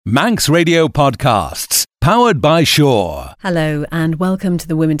Manx Radio Podcasts, powered by Shaw. Hello and welcome to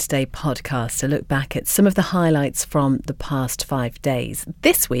the Women Today podcast, a look back at some of the highlights from the past 5 days.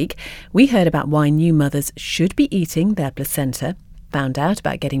 This week, we heard about why new mothers should be eating their placenta, found out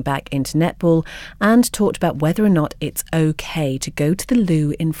about getting back into netball, and talked about whether or not it's okay to go to the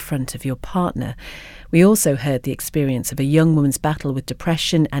loo in front of your partner. We also heard the experience of a young woman's battle with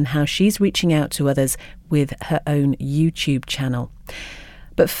depression and how she's reaching out to others with her own YouTube channel.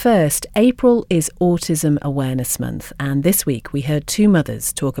 But first, April is Autism Awareness Month, and this week we heard two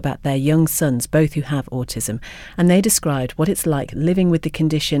mothers talk about their young sons, both who have autism, and they described what it's like living with the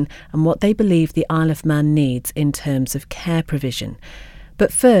condition and what they believe the Isle of Man needs in terms of care provision.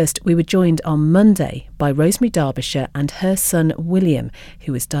 But first, we were joined on Monday by Rosemary Derbyshire and her son William,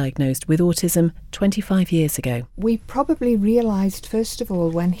 who was diagnosed with autism 25 years ago. We probably realised, first of all,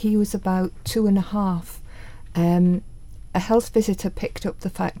 when he was about 2.5, a health visitor picked up the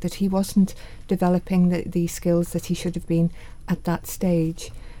fact that he wasn't developing the skills that he should have been at that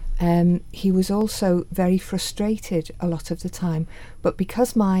stage. He was also very frustrated a lot of the time. But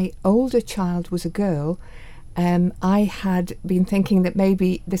because my older child was a girl, I had been thinking that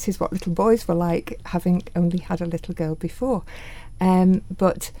maybe this is what little boys were like, having only had a little girl before.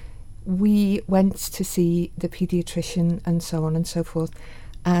 But we went to see the paediatrician and so on and so forth.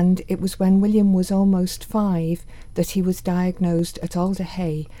 And it was when William was almost 5 that he was diagnosed at Alder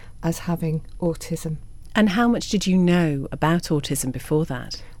Hey as having autism. And how much did you know about autism before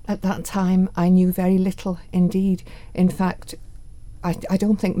that? At that time, I knew very little indeed. In fact, I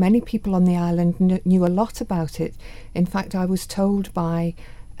don't think many people on the island knew a lot about it. In fact, I was told by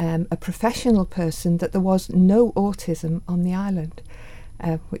a professional person that there was no autism on the island,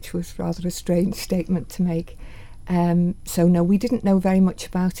 which was rather a strange statement to make. So no, we didn't know very much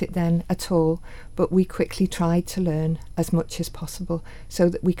about it then at all, but we quickly tried to learn as much as possible so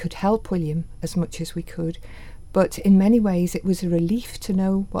that we could help William as much as we could. But in many ways it was a relief to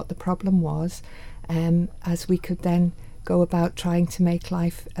know what the problem was, as we could then go about trying to make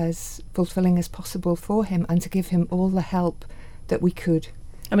life as fulfilling as possible for him and to give him all the help that we could.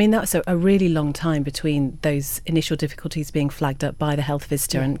 I mean, that's a really long time between those initial difficulties being flagged up by the health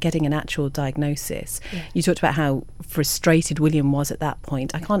visitor and getting an actual diagnosis. Yeah. You talked about how frustrated William was at that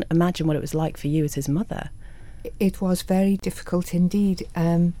point. I can't imagine what it was like for you as his mother. It was very difficult indeed.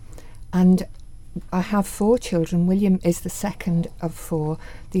 And I have 4 children. William is the second of 4.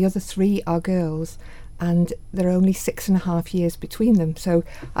 The other 3 are girls. And there are only 6.5 years between them. So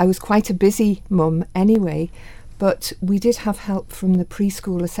I was quite a busy mum anyway. But we did have help from the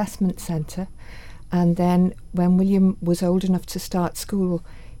preschool assessment centre, and then when William was old enough to start school,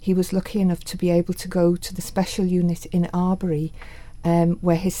 he was lucky enough to be able to go to the special unit in Arbury,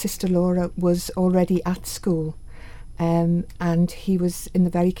 where his sister Laura was already at school, and he was in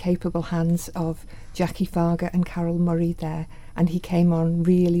the very capable hands of Jackie Farger and Carol Murray there, and he came on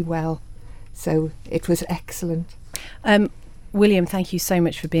really well, so it was excellent. William, thank you so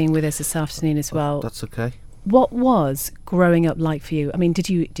much for being with us this afternoon as well. That's okay. What was growing up like for you? I mean, did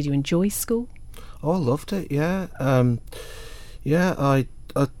you enjoy school? Oh, I loved it. Yeah, I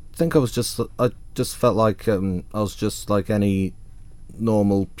think I just felt like I was just like any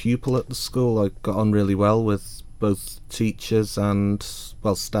normal pupil at the school. I got on really well with both teachers and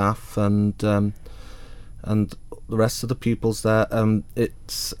staff and the rest of the pupils there.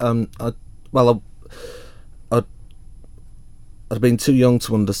 I'd been too young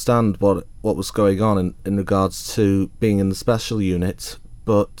to understand what was going on in regards to being in the special unit,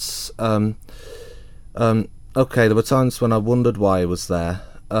 but okay, there were times when I wondered why I was there,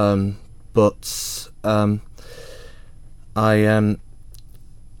 but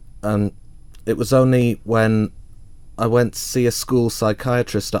it was only when I went to see a school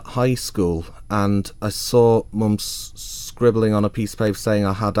psychiatrist at high school and I saw Mum scribbling on a piece of paper saying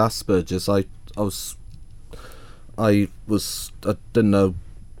I had Asperger's. I didn't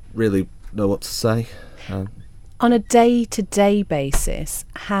really know what to say. On a day-to-day basis,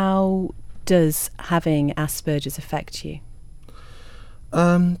 how does having Asperger's affect you?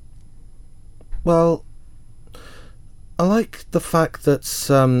 Well, I like the fact that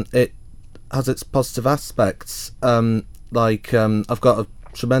it has its positive aspects. I've got a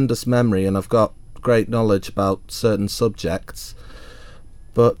tremendous memory and I've got great knowledge about certain subjects,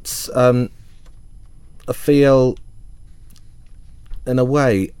 but I feel, in a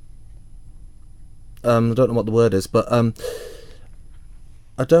way, I don't know what the word is, but I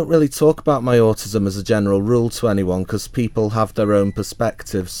don't really talk about my autism as a general rule to anyone because people have their own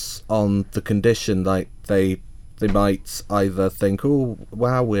perspectives on the condition. Like they might either think, "Oh,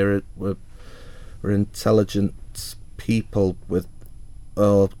 wow, we're intelligent people with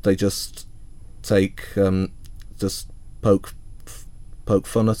or they just poke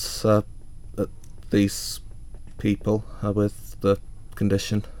fun at these people with the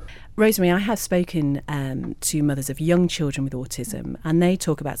condition. Rosemary, I have spoken to mothers of young children with autism, and they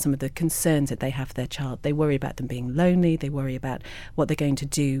talk about some of the concerns that they have for their child. They worry about them being lonely, they worry about what they're going to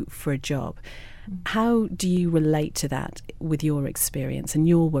do for a job. How do you relate to that with your experience and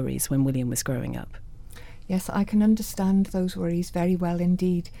your worries when William was growing up? Yes, I can understand those worries very well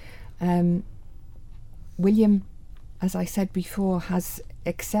indeed. William, as I said before, has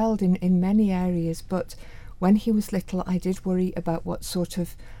excelled in many areas, but when he was little I did worry about what sort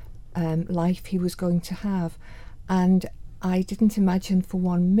of life he was going to have, and I didn't imagine for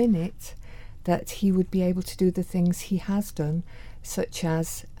 1 minute that he would be able to do the things he has done, such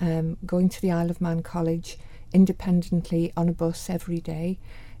as going to the Isle of Man College independently on a bus every day,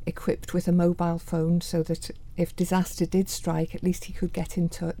 equipped with a mobile phone so that if disaster did strike, at least he could get in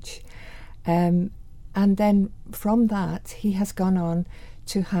touch. And then from that he has gone on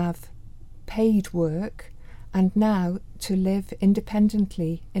to have paid work and now to live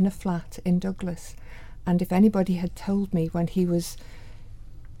independently in a flat in Douglas. And if anybody had told me when he was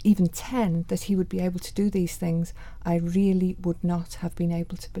even 10 that he would be able to do these things, I really would not have been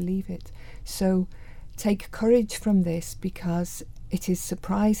able to believe it. So take courage from this, because it is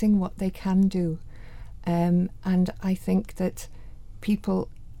surprising what they can do. And I think that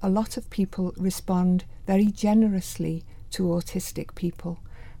a lot of people respond very generously to autistic people.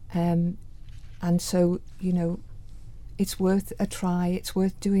 And so, it's worth a try, it's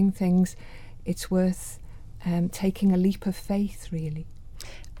worth doing things, it's worth taking a leap of faith, really.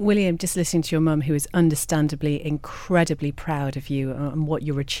 William, just listening to your mum, who is understandably incredibly proud of you and what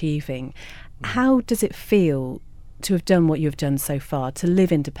you're achieving, how does it feel to have done what you've done so far, to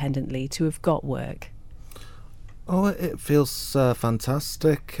live independently, to have got work? Oh, it feels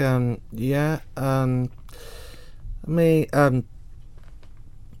fantastic. I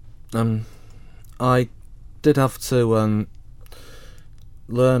did have to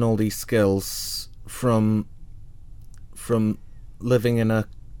learn all these skills from living in a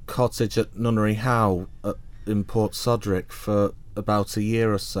cottage at Nunnery Howe in Port Sodrick for about a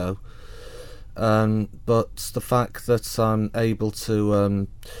year or so. But the fact that I'm able to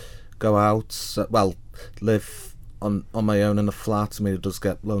go out, live on my own in a flat, I mean, it does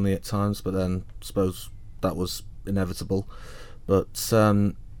get lonely at times, but then I suppose that was inevitable. But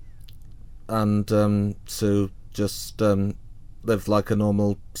to just live like a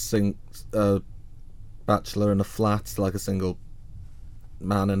normal bachelor in a flat, like a single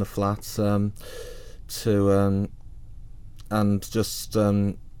man in a flat, since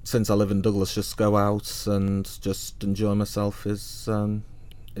I live in Douglas, just go out and just enjoy myself is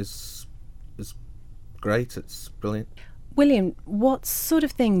great. It's brilliant. William, what sort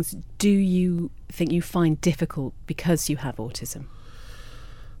of things do you think you find difficult because you have autism?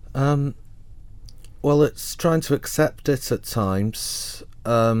 Well, it's trying to accept it at times,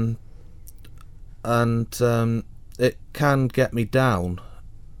 and it can get me down.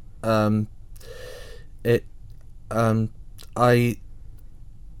 One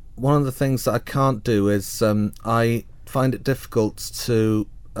of the things that I can't do is I find it difficult to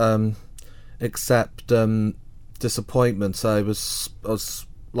accept disappointment. I'm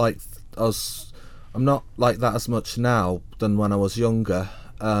not like that as much now than when I was younger.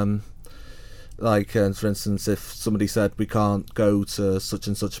 For instance, if somebody said we can't go to such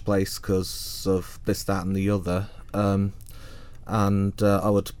and such place because of this, that, and the other, I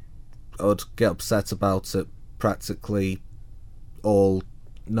would get upset about it practically all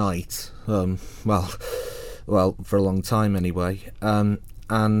night. For a long time anyway.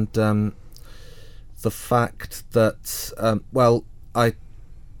 The fact that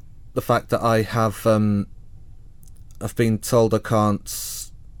I have I've been told I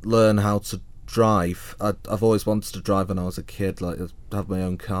can't learn how to drive. I've always wanted to drive when I was a kid, like have my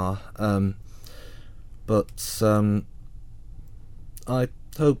own car. But I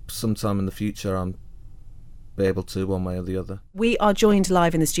hope sometime in the future I'm be able to, one way or the other. We are joined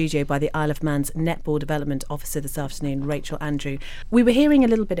live in the studio by the Isle of Man's Netball Development Officer this afternoon, Rachel Andrew. We were hearing a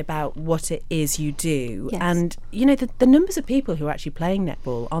little bit about what it is you do, yes. And the numbers of people who are actually playing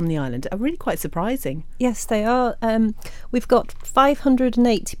netball on the island are really quite surprising. Yes, they are. We've got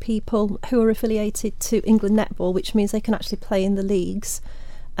 580 people who are affiliated to England Netball, which means they can actually play in the leagues.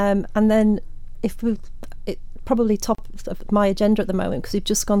 And then probably top of my agenda at the moment, because we've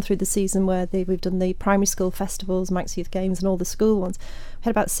just gone through the season where we've done the primary school festivals, Manx Youth Games and all the school ones. We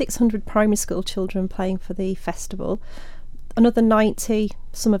had about 600 primary school children playing for the festival, another 90,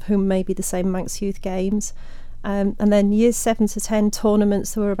 some of whom may be the same Manx Youth Games, And then years 7 to 10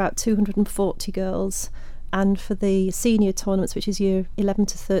 tournaments, there were about 240 girls. And for the senior tournaments, which is year 11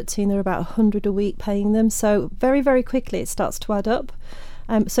 to 13, there are about 100 a week paying them. So very, very quickly it starts to add up.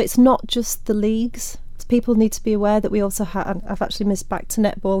 So it's not just the leagues. People need to be aware that we also I've actually missed back to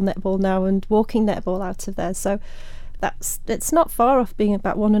netball now, and walking netball out of there. So it's not far off being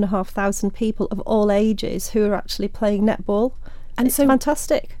about 1,500 people of all ages who are actually playing netball. And it's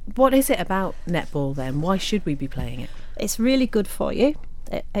fantastic. What is it about netball then? Why should we be playing it? It's really good for you.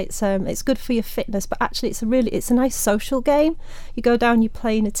 It's good for your fitness, but actually it's a nice social game. You go down, you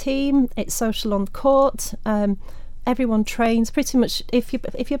play in a team. It's social on the court. Everyone trains pretty much. If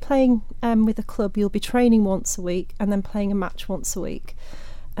you're playing with a club, you'll be training once a week and then playing a match once a week.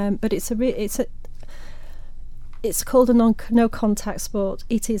 But it's called a no contact sport.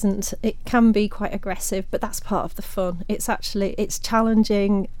 It isn't. It can be quite aggressive, but that's part of the fun. It's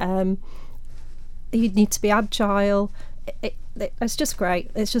challenging. You need to be agile. It's just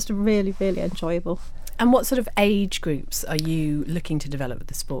great. It's just really, really enjoyable. And what sort of age groups are you looking to develop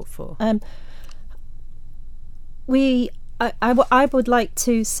the sport for? I would like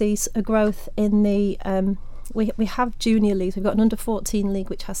to see a growth in the we have junior leagues. We've got an under 14 league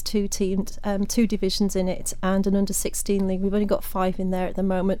which has 2 teams, 2 divisions in it, and an under 16 league. We've only got 5 in there at the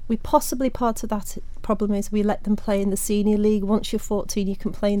moment. Part of that problem is we let them play in the senior league. Once you're 14, you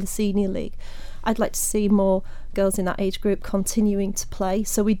can play in the senior league. I'd like to see more girls in that age group continuing to play,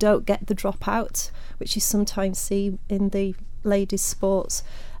 so we don't get the dropout which you sometimes see in the ladies' sports.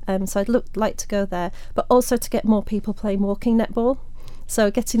 So I'd like to go there, but also to get more people playing walking netball. So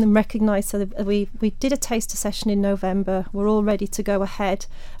getting them recognised. So we did a taster session in November. We're all ready to go ahead.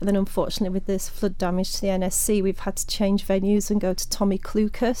 And then unfortunately with this flood damage to the NSC, we've had to change venues and go to Tommy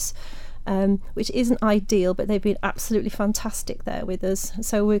Clucas, which isn't ideal, but they've been absolutely fantastic there with us.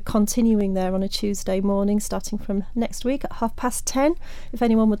 So we're continuing there on a Tuesday morning, starting from next week at 10:30, if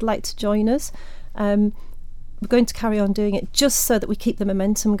anyone would like to join us. We're going to carry on doing it just so that we keep the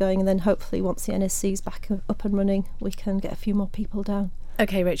momentum going, and then hopefully once the NSC is back up and running, we can get a few more people down.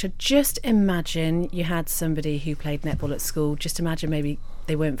 Okay, Rachel, just imagine you had somebody who played netball at school. Just imagine maybe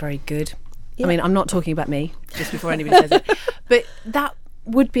they weren't very good. Yeah. I mean, I'm not talking about me, just before anybody says it. But that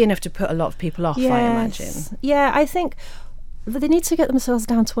would be enough to put a lot of people off, yes. I imagine. Yeah, I think they need to get themselves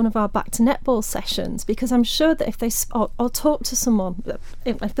down to one of our back to netball sessions, because I'm sure that if they or talk to someone,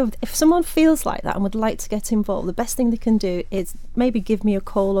 if someone feels like that and would like to get involved, the best thing they can do is maybe give me a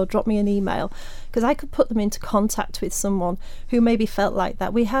call or drop me an email, because I could put them into contact with someone who maybe felt like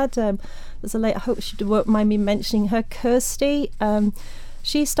that. We had there's a lady, I hope she won't mind me mentioning her, Kirsty.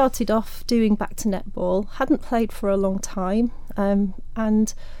 She started off doing back to netball, hadn't played for a long time,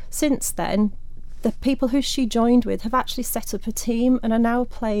 and since then the people who she joined with have actually set up a team and are now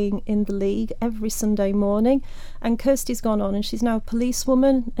playing in the league every Sunday morning. And Kirsty's gone on and she's now a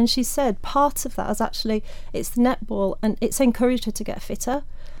policewoman, and she said part of that is actually it's the netball, and it's encouraged her to get fitter.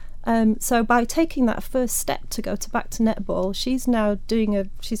 So by taking that first step to go back to netball, she's now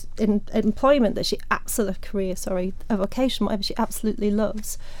she's in employment that a vocation, whatever she absolutely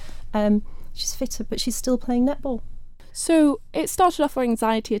loves. She's fitter, but she's still playing netball. So it started off with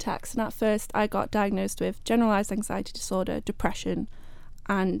anxiety attacks, and at first I got diagnosed with generalised anxiety disorder, depression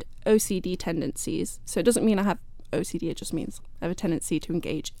and OCD tendencies. So it doesn't mean I have OCD, it just means I have a tendency to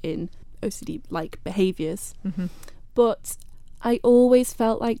engage in OCD-like behaviours. Mm-hmm. But I always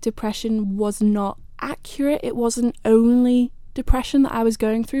felt like depression was not accurate. It wasn't only depression that I was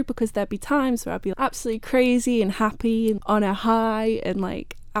going through, because there'd be times where I'd be absolutely crazy and happy and on a high and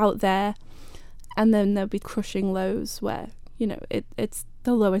like out there. And then there'll be crushing lows where, it's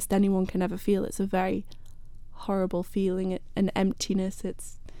the lowest anyone can ever feel. It's a very horrible feeling, an emptiness.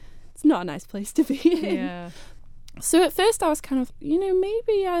 It's not a nice place to be in. Yeah. So at first I was kind of,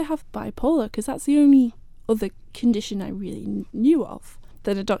 maybe I have bipolar, because that's the only other condition I really knew of.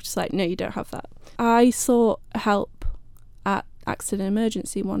 Then the doctor's like, no, you don't have that. I sought help at accident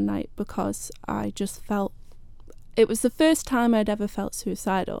emergency one night because I just felt, it was the first time I'd ever felt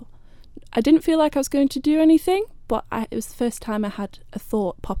suicidal. I didn't feel like I was going to do anything, but it was the first time I had a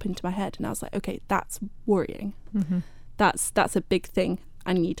thought pop into my head, and I was like, okay, that's worrying. Mm-hmm. That's a big thing.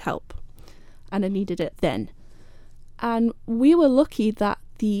 I need help. And I needed it then. And we were lucky that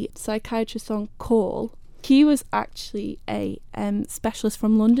the psychiatrist on call, he was actually a specialist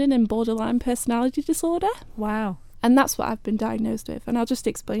from London in borderline personality disorder. Wow. And that's what I've been diagnosed with. And I'll just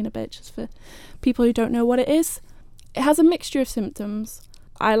explain a bit just for people who don't know what it is. It has a mixture of symptoms.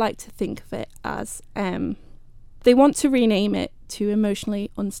 I like to think of it as they want to rename it to emotionally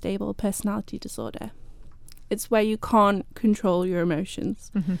unstable personality disorder. It's where you can't control your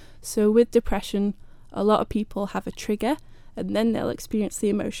emotions. Mm-hmm. So with depression, A lot of people have a trigger and then they'll experience the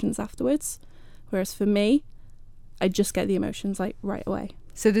emotions afterwards. Whereas for me, I just get the emotions like right away.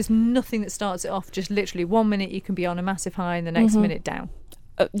 So there's nothing that starts it off, just literally 1 minute you can be on a massive high and the next minute down.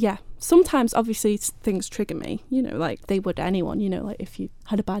 Yeah. Sometimes, obviously, things trigger me, you know, like they would anyone, you know, like if you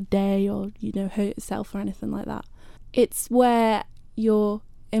had a bad day or, you know, hurt yourself or anything like that. It's where your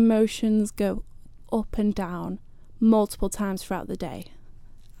emotions go up and down multiple times throughout the day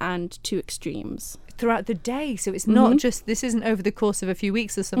and to extremes. Throughout the day, so it's not just, this isn't over the course of a few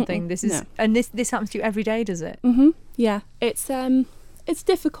weeks or something. This is, and this happens to you every day, does it? Yeah. It's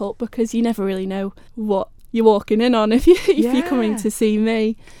difficult because you never really know what you're walking in on if you're coming to see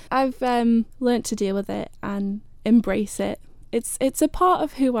me. I've learnt to deal with it and embrace it. It's a part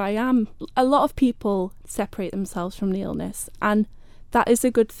of who I am. A lot of people separate themselves from the illness, and that is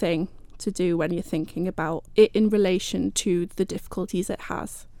a good thing to do when you're thinking about it in relation to the difficulties it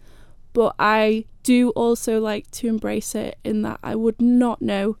has. But I do also like to embrace it in that I would not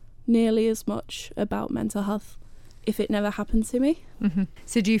know nearly as much about mental health if it never happened to me.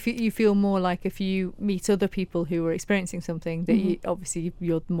 So do you feel more like if you meet other people who are experiencing something that obviously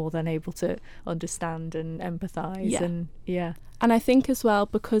you're more than able to understand and empathise? And I think as well,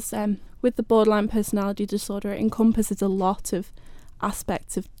 because with the borderline personality disorder, it encompasses a lot of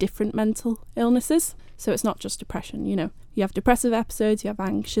aspects of different mental illnesses. So it's not just depression, you know. You have depressive episodes, you have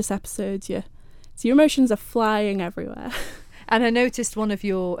anxious episodes, so your emotions are flying everywhere. And I noticed one of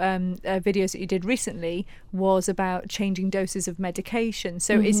your videos that you did recently was about changing doses of medication.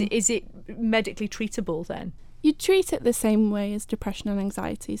 So is it medically treatable then? You treat it the same way as depression and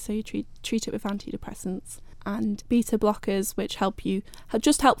anxiety. So you treat it with antidepressants and beta blockers, which help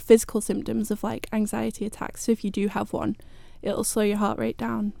physical symptoms of like anxiety attacks. So if you do have one, it'll slow your heart rate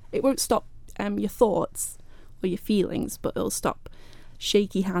down. It won't stop your thoughts or your feelings, but it'll stop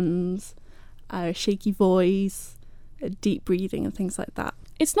shaky hands, shaky voice, deep breathing and things like that.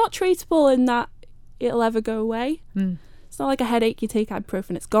 It's not treatable in that it'll ever go away. It's not like a headache, you take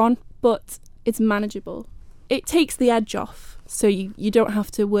ibuprofen, it's gone, but it's manageable. It takes the edge off, so you don't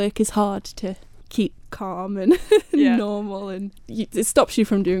have to work as hard to keep calm and normal, and it stops you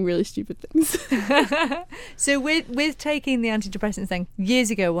from doing really stupid things. So with taking the antidepressants then,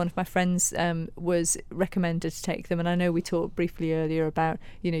 years ago one of my friends was recommended to take them, and I know we talked briefly earlier about,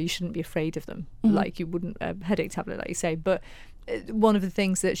 you know, you shouldn't be afraid of them, like you wouldn't a headache tablet like you say, but one of the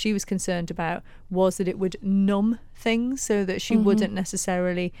things that she was concerned about was that it would numb things so that she wouldn't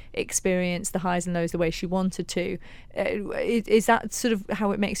necessarily experience the highs and lows the way she wanted to. Is that sort of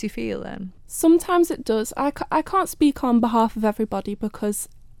how it makes you feel then? Sometimes it does. I can't speak on behalf of everybody because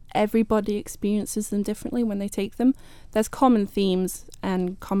everybody experiences them differently when they take them. There's common themes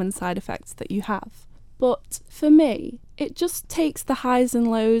and common side effects that you have. But for me, it just takes the highs and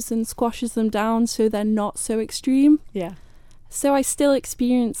lows and squashes them down so they're not so extreme. Yeah. So I still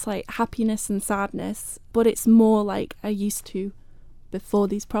experience like happiness and sadness, but it's more like I used to before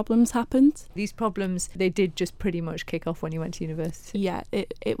these problems happened. These problems, they did just pretty much kick off when you went to university. Yeah,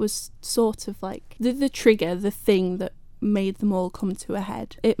 it was sort of like the trigger, the thing that made them all come to a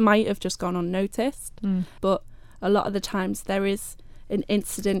head. It might have just gone unnoticed, but a lot of the times there is an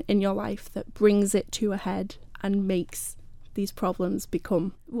incident in your life that brings it to a head and makes these problems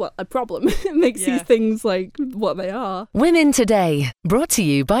become, well, a problem. It makes these things like what they are. Women Today, brought to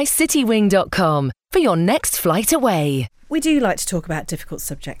you by citywing.com for your next flight away. We do like to talk about difficult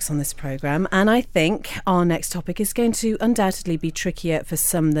subjects on this programme, and I think our next topic is going to undoubtedly be trickier for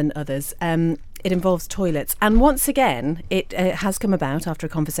some than others. It involves toilets, and once again it has come about after a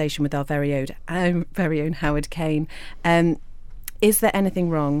conversation with our very own Howard Kane. Is there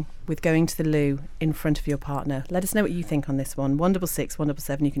anything wrong with going to the loo in front of your partner? Let us know what you think on this one. 166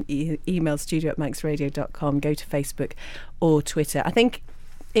 177. You can email studio@manxradio.com, go to Facebook or Twitter. I think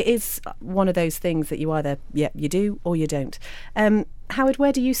it is one of those things that you either, you do or you don't. Howard,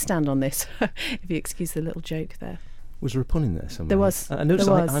 where do you stand on this? If you excuse the little joke there. Was there a pun in there somewhere? There was. I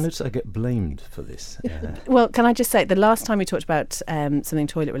noticed I get blamed for this. Well, can I just say, the last time we talked about something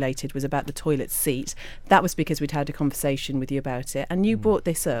toilet related was about the toilet seat. That was because we'd had a conversation with you about it, and you brought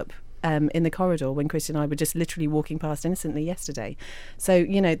this up in the corridor when Chris and I were just literally walking past innocently yesterday. So,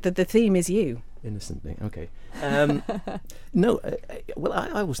 you know, the theme is you. Innocently, okay. No, well,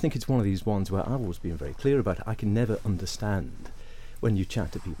 I always think it's one of these ones where I've always been very clear about it. I can never understand when you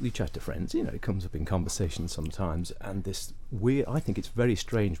chat to people, you chat to friends, you know, it comes up in conversation sometimes, and this weird, I think it's very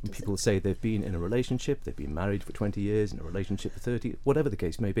strange when people say they've been in a relationship, they've been married for 20 years, in a relationship for 30, whatever the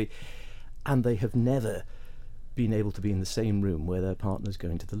case may be, and they have never been able to be in the same room where their partner's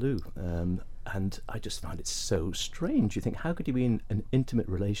going to the loo. And I just found it so strange. You think, how could you be in an intimate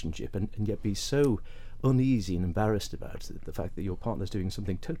relationship and yet be so uneasy and embarrassed about the fact that your partner's doing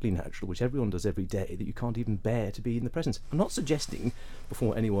something totally natural, which everyone does every day, that you can't even bear to be in the presence? I'm not suggesting,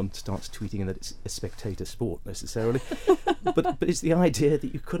 before anyone starts tweeting, that it's a spectator sport necessarily, but it's the idea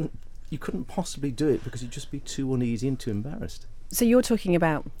that you couldn't possibly do it because you'd just be too uneasy and too embarrassed. So you're talking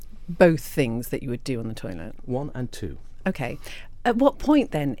about both things that you would do on the toilet? 1 and 2. Okay. At what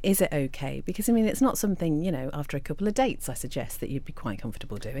point then is it okay? Because I mean, it's not something, after a couple of dates, I suggest, that you'd be quite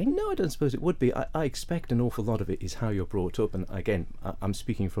comfortable doing. No, I don't suppose it would be. I expect an awful lot of it is how you're brought up, and again, I'm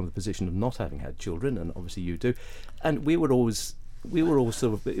speaking from the position of not having had children, and obviously you do. And we were all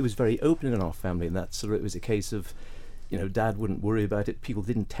sort of, it was very open in our family, and that sort of, it was a case of, Dad wouldn't worry about it. People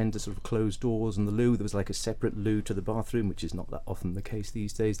didn't tend to sort of close doors on the loo. There was like a separate loo to the bathroom, which is not that often the case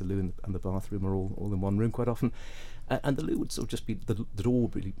these days. The loo and the bathroom are all in one room quite often. And the loo would sort of just be the door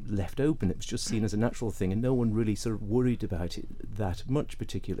really left open. It was just seen as a natural thing, and no one really sort of worried about it that much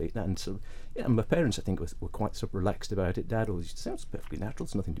particularly. And so, my parents, I think, were quite sort of relaxed about it. Dad always sounds perfectly natural.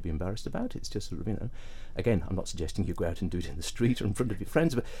 It's nothing to be embarrassed about. It's just sort of, again, I'm not suggesting you go out and do it in the street or in front of your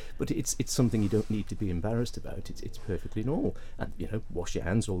friends, but it's something you don't need to be embarrassed about. It's perfectly normal. And wash your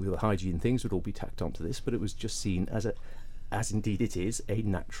hands, all the other hygiene things would all be tacked onto this, but it was just seen as indeed it is, a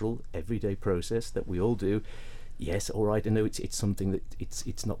natural everyday process that we all do. Yes, all right, I know it's something that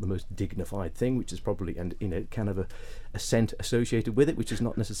it's not the most dignified thing, which is probably, and kind of a scent associated with it, which is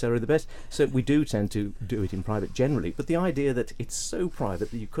not necessarily the best. So we do tend to do it in private generally. But the idea that it's so private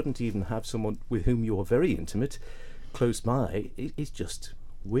that you couldn't even have someone with whom you're very intimate close by is just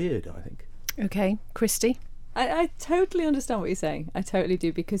weird, I think. Okay, Christy? I totally understand what you're saying. I totally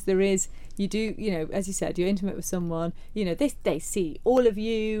do, because there is, you do, as you said, you're intimate with someone, they see all of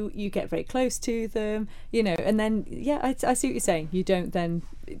you get very close to them, and then, I see what you're saying. You don't then,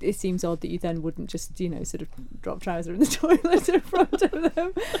 it seems odd that you then wouldn't just, sort of drop trouser in the toilet in front of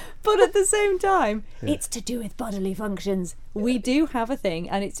them. But at the same time, it's to do with bodily functions. We do have a thing,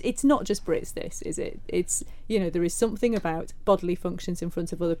 and it's not just Brits, this, is it? It's, there is something about bodily functions in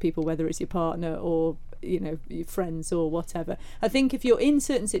front of other people, whether it's your partner or your friends or whatever. I think if you're in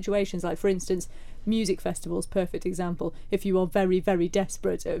certain situations, like for instance music festivals, perfect example, if you are very, very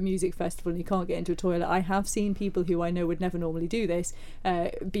desperate at a music festival and you can't get into a toilet, I have seen people who I know would never normally do this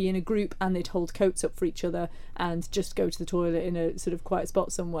be in a group and they'd hold coats up for each other and just go to the toilet in a sort of quiet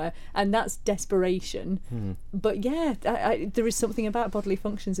spot somewhere, and that's desperation. But there is something about bodily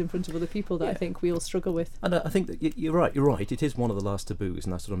functions in front of other people that I think we all struggle with. And I think that you're right, it is one of the last taboos,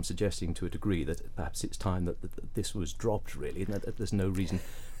 and that's what I'm suggesting to a degree, that perhaps it's time that this was dropped, really, and that there's no reason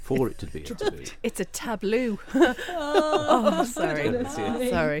for it to be a taboo. It's a tableau. Sorry.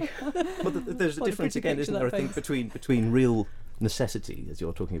 But there's a difference again, isn't there, I think, between real necessity, as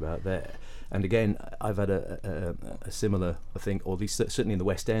you're talking about there, and again, I've had a similar thing, or at least certainly in the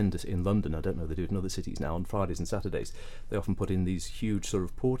West End in London, I don't know, they do it in other cities now, on Fridays and Saturdays, they often put in these huge sort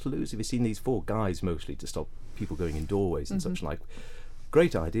of portaloos. Have you seen these for guys mostly, to stop people going in doorways and such like?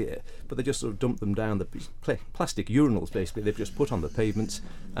 Great idea, but they just sort of dump them down the plastic urinals, basically they've just put on the pavements,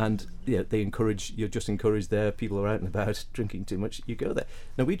 and you just encourage there, people are out and about drinking too much, you go there.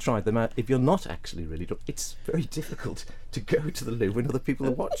 Now, we tried them out. If you're not actually really drunk, it's very difficult to go to the loo when other people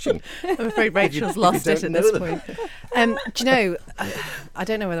are watching. I'm afraid Rachel's lost it at this point. Do you know, I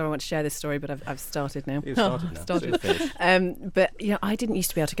don't know whether I want to share this story, but I've started now. You've started now. Started. But I didn't used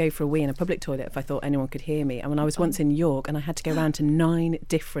to be able to go for a wee in a public toilet if I thought anyone could hear me. And when I was once in York, and I had to go round to 9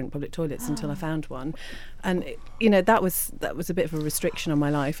 different public toilets until I found one, and that was a bit of a restriction on my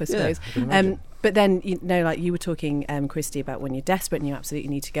life, I suppose. But then like you were talking, Christy, about when you're desperate and you absolutely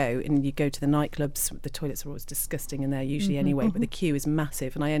need to go, and you go to the nightclubs, the toilets are always disgusting in there usually anyway, but the queue is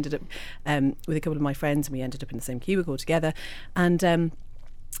massive, and I ended up with a couple of my friends, and we ended up in the same cubicle together, and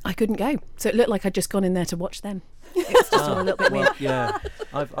I couldn't go, so it looked like I'd just gone in there to watch them. It was just all a little bit weird. Yeah,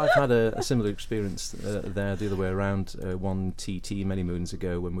 I've had a similar experience there the other way around. One TT many moons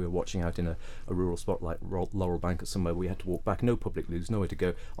ago, when we were watching out in a rural spot like Laurel Bank or somewhere, we had to walk back, no public loos, nowhere to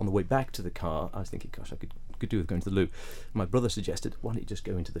go. On the way back to the car, I was thinking, gosh, I could do with going to the loo. My brother suggested, why don't you just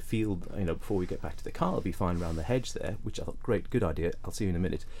go into the field, before we get back to the car, I'll be fine around the hedge there, which I thought, great, good idea, I'll see you in a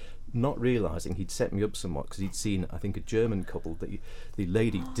minute. Not realising he'd set me up somewhat, because he'd seen, I think, a German couple, the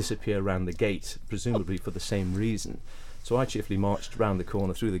lady disappear around the gate, presumably for the same reason. So I cheerfully marched round the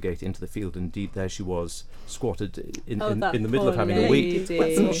corner, through the gate, into the field, and indeed there she was, squatted in the middle of having a wee.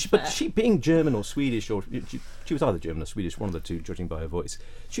 But she, being German or Swedish, or she was either German or Swedish, one of the two, judging by her voice,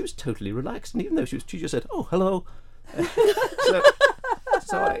 she was totally relaxed, and even though she just said, "Oh, hello,"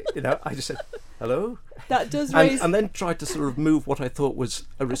 so I just said, "Hello," That does raise... And then tried to sort of move what I thought was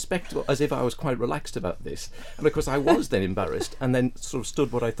a respectable, as if I was quite relaxed about this. And of course I was then embarrassed, and then sort of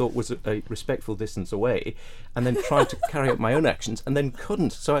stood what I thought was a respectful distance away, and then tried to carry out my own actions, and then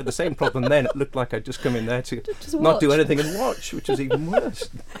couldn't. So I had the same problem then. It looked like I'd just come in there to not do anything and watch, which was even worse.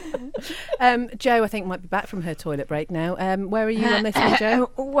 Jo, I think, might be back from her toilet break now. Where are you on this one,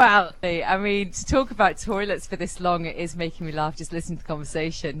 Jo? Well, I mean, to talk about toilets for this long, it is making me laugh just listening to the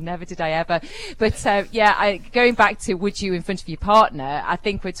conversation. Never did I ever. But going back to would you in front of your partner, I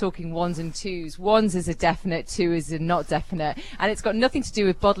think we're talking ones and twos. Ones is a definite, two is a not definite. And it's got nothing to do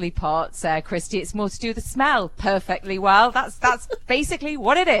with bodily parts, Christy. It's more to do with the smell. Perfectly well. That's basically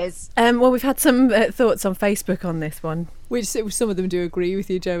what it is. Well, we've had some thoughts on Facebook on this one. Which some of them do agree with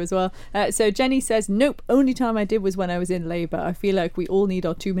you, Jo, as well. So Jenny says, nope, only time I did was when I was in labour. I feel like we all need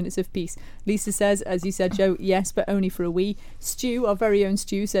our 2 minutes of peace. Lisa says, as you said, Jo, yes, but only for a wee. Stu, our very own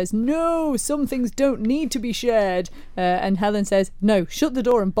Stu, says, no, some things don't need to be shared. And Helen says, no, shut the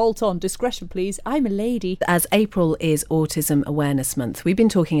door and bolt on. Discretion, please. I'm a lady. As April is Autism Awareness Month, we've been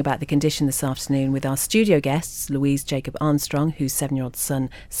talking about the condition this afternoon with our studio guests, Louise Jacob Armstrong, whose 7-year-old son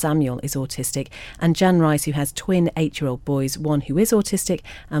Samuel is autistic, and Jan Rice, who has twin 8-year-old boys, one who is autistic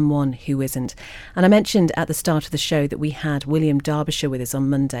and one who isn't. And I mentioned at the start of the show that we had William Derbyshire with us on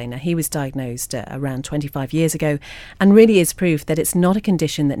Monday. Now, he was diagnosed around 25 years ago and really is proof that it's not a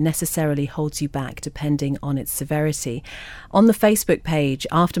condition that necessarily holds you back depending on its severity. On the Facebook page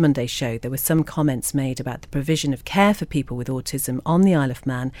after Monday's show, there were some comments made about the provision of care for people with autism on the Isle of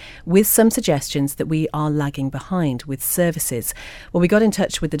Man, with some suggestions that we are lagging behind with services. Well, we got in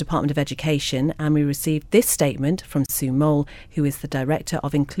touch with the Department of Education and we received this statement from Sue Mole, who is the Director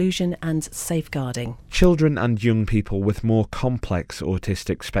of Inclusion and Safeguarding. Children and young people with more complex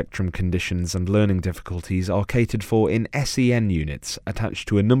autistic spectrum conditions and learning difficulties are catered for in SEN units attached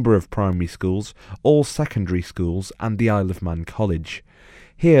to a number of primary schools, all secondary schools and the Isle of Man College.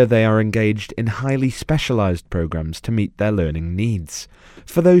 Here they are engaged in highly specialised programmes to meet their learning needs.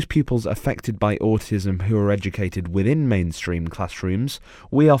 For those pupils affected by autism who are educated within mainstream classrooms,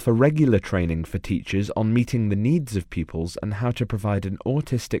 we offer regular training for teachers on meeting the needs of pupils and how to provide an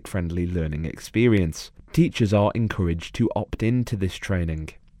autistic-friendly learning experience. Teachers are encouraged to opt into this training.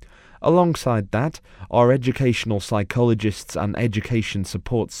 Alongside that, our educational psychologists and education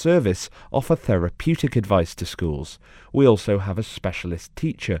support service offer therapeutic advice to schools. We also have a specialist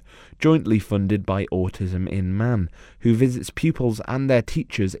teacher, jointly funded by Autism in Man, who visits pupils and their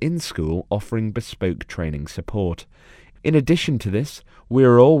teachers in school, offering bespoke training support. In addition to this, we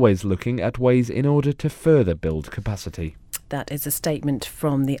are always looking at ways in order to further build capacity. That is a statement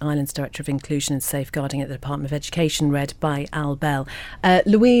from the Islands Director of Inclusion and Safeguarding at the Department of Education, read by Al Bell.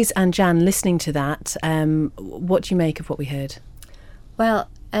 Louise and Jan, listening to that, what do you make of what we heard? Well,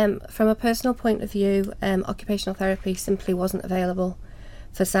 from a personal point of view, occupational therapy simply wasn't available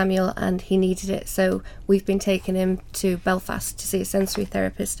for Samuel and he needed it. So we've been taking him to Belfast to see a sensory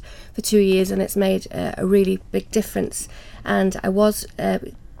therapist for 2 years and it's made a really big difference. And I was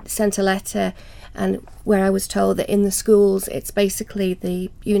sent a letter and where I was told that in the schools it's basically the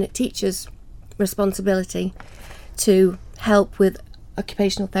unit teacher's responsibility to help with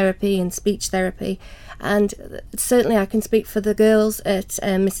occupational therapy and speech therapy. And certainly I can speak for the girls at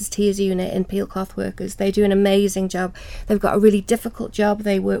Mrs. T's unit in Peel Cloth Workers. They do an amazing job. They've got a really difficult job.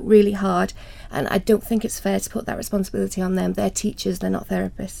 They work really hard. And I don't think it's fair to put that responsibility on them. They're teachers, they're not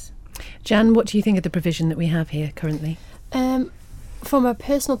therapists. Jan, what do you think of the provision that we have here currently? From a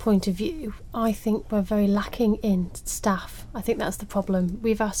personal point of view, I think we're very lacking in staff. I think that's the problem.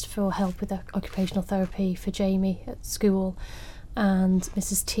 We've asked for help with occupational therapy for Jamie at school, and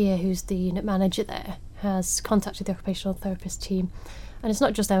Mrs. Tia, who's the unit manager there, has contacted the occupational therapist team. And it's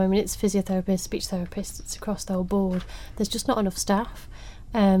not just them, I mean, it's physiotherapists, speech therapists, it's across the whole board. There's just not enough staff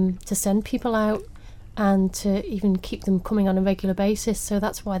to send people out and to even keep them coming on a regular basis. So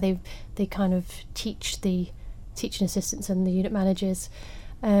that's why they kind of teach the teaching assistants and the unit managers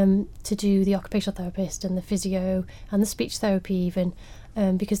to do the occupational therapist and the physio and the speech therapy even,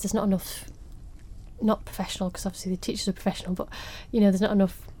 because there's not enough, not professional, because obviously the teachers are professional, but there's not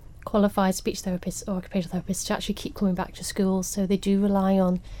enough qualified speech therapists or occupational therapists to actually keep coming back to schools. So they do rely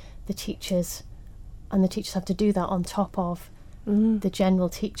on the teachers, and the teachers have to do that on top of the general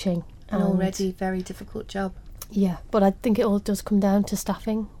teaching. An already very difficult job. Yeah, but I think it all does come down to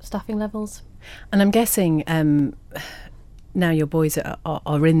staffing levels. And I'm guessing now your boys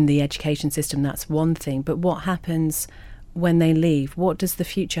are in the education system, that's one thing, but what happens when they leave? What does the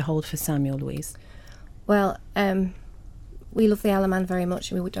future hold for Samuel, Louise? Well, We love the Isle of Man very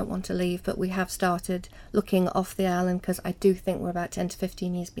much and we don't want to leave, but we have started looking off the island because I do think we're about 10 to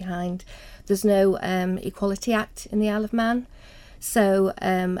 15 years behind. There's no Equality Act in the Isle of Man. So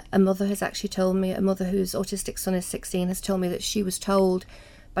a mother has actually told me, a mother whose autistic son is 16 has told me that she was told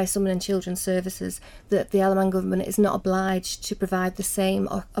by someone in Children's Services that the Isle of Man government is not obliged to provide the same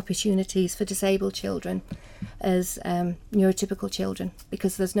opportunities for disabled children as neurotypical children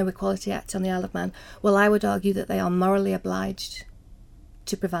because there's no Equality Act on the Isle of Man. Well, I would argue that they are morally obliged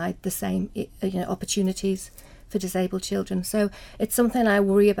to provide the same opportunities for disabled children. So it's something I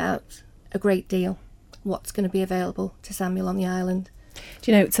worry about a great deal, what's going to be available to Samuel on the island.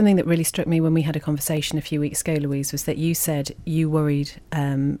 Do you know, something that really struck me when we had a conversation a few weeks ago, Louise, was that you said you worried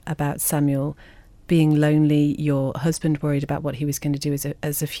about Samuel being lonely. Your husband worried about what he was going to do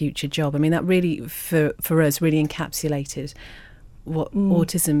as a future job. I mean, that really, for us, really encapsulated what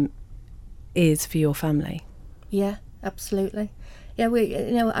autism is for your family. Yeah, absolutely. Yeah,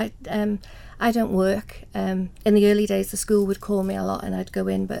 I don't work. In the early days, the school would call me a lot and I'd go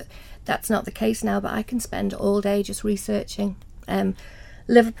in, but that's not the case now. But I can spend all day just researching.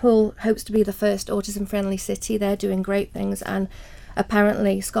 Liverpool hopes to be the first autism-friendly city. They're doing great things, and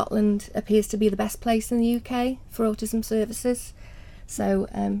apparently Scotland appears to be the best place in the UK for autism services. So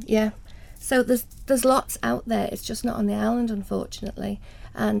so there's lots out there. It's just not on the island, unfortunately.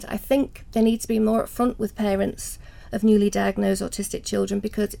 And I think there needs to be more upfront with parents of newly diagnosed autistic children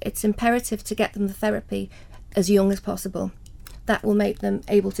because it's imperative to get them the therapy as young as possible. That will make them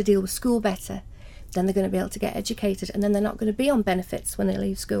able to deal with school better. Then they're going to be able to get educated, and then they're not going to be on benefits when they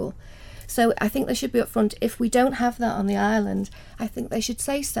leave school. So I think they should be upfront. If we don't have that on the island, I think they should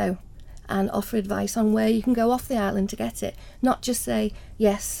say so and offer advice on where you can go off the island to get it. Not just say,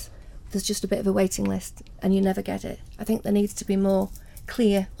 yes, there's just a bit of a waiting list and you never get it. I think there needs to be more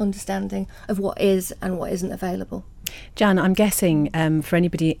clear understanding of what is and what isn't available. Jan, I'm guessing for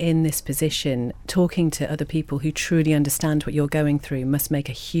anybody in this position, talking to other people who truly understand what you're going through must make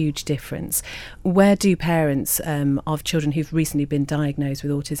a huge difference. Where do parents of children who've recently been diagnosed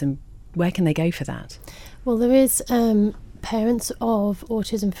with autism, where can they go for that? Well, there is Parents of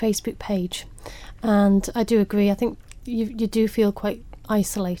Autism Facebook page, and I do agree. I think you do feel quite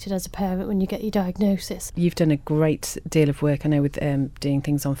isolated as a parent when you get your diagnosis. You've done a great deal of work, I know, with doing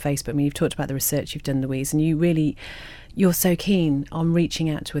things on Facebook. I mean, you've talked about the research you've done, Louise, and you're so keen on reaching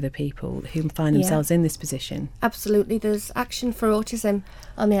out to other people who find themselves in this position. Absolutely. There's Action for Autism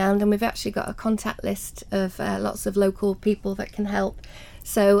on the island, and we've actually got a contact list of lots of local people that can help.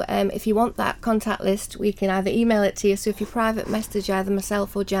 So if you want that contact list, we can either email it to you. So if you private message either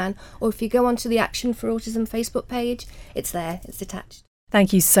myself or Jan, or if you go onto the Action for Autism Facebook page, it's there, it's attached.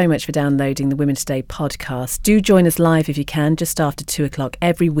 Thank you so much for downloading the Women Today podcast. Do join us live if you can, just after 2:00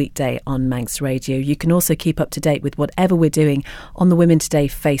 every weekday on Manx Radio. You can also keep up to date with whatever we're doing on the Women Today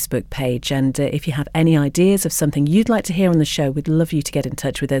Facebook page. And if you have any ideas of something you'd like to hear on the show, we'd love you to get in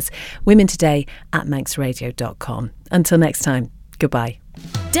touch with us. womentoday@manxradio.com. Until next time, goodbye.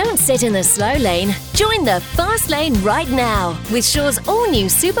 Don't sit in the slow lane. Join the fast lane right now with Shaw's all-new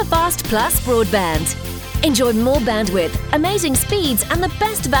Superfast Plus broadband. Enjoy more bandwidth, amazing speeds and the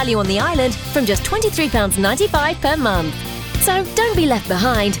best value on the island from just £23.95 per month. So don't be left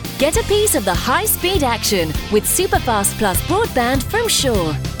behind. Get a piece of the high-speed action with Superfast Plus broadband from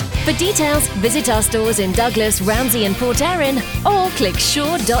Shaw. For details, visit our stores in Douglas, Ramsey and Port Erin or click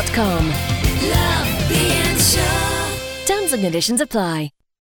shaw.com. Love being Shaw. Terms and conditions apply.